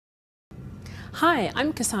Hi,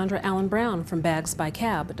 I'm Cassandra Allen Brown from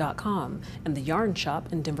bagsbycab.com and the yarn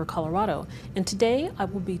shop in Denver, Colorado, and today I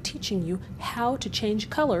will be teaching you how to change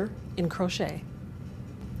color in crochet.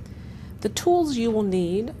 The tools you will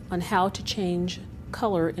need on how to change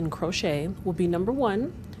color in crochet will be number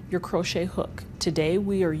one, your crochet hook. Today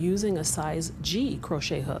we are using a size G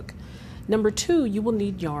crochet hook. Number two, you will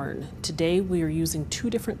need yarn. Today we are using two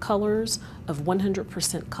different colors of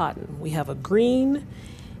 100% cotton. We have a green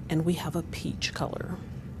and we have a peach color.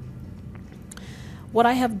 What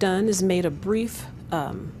I have done is made a brief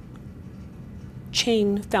foundation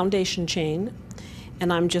chain,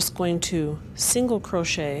 and I'm just going to single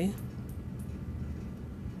crochet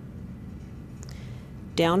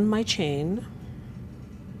down my chain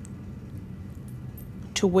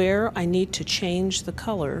to where I need to change the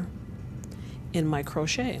color in my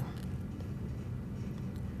crochet.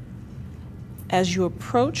 As you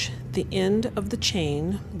approach the end of the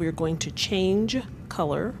chain, we're going to change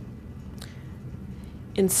color.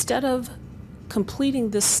 Instead of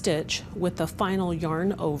completing this stitch with the final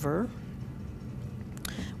yarn over,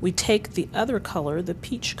 we take the other color, the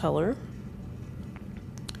peach color,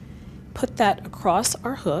 put that across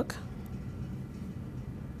our hook.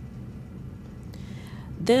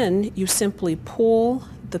 Then you simply pull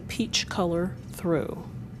the peach color through.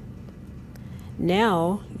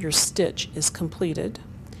 Now your stitch is completed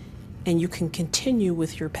and you can continue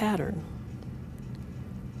with your pattern.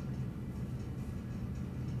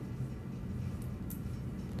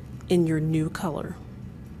 In your new color.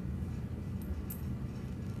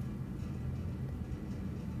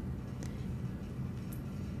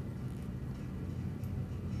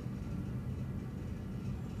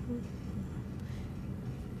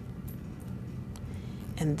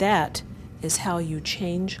 And that is how you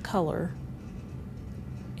change color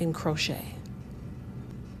in crochet.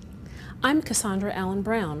 I'm Cassandra Allen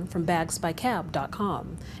Brown from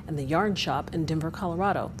bagsbycab.com and the yarn shop in Denver,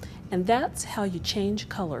 Colorado, and that's how you change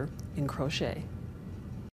color in crochet.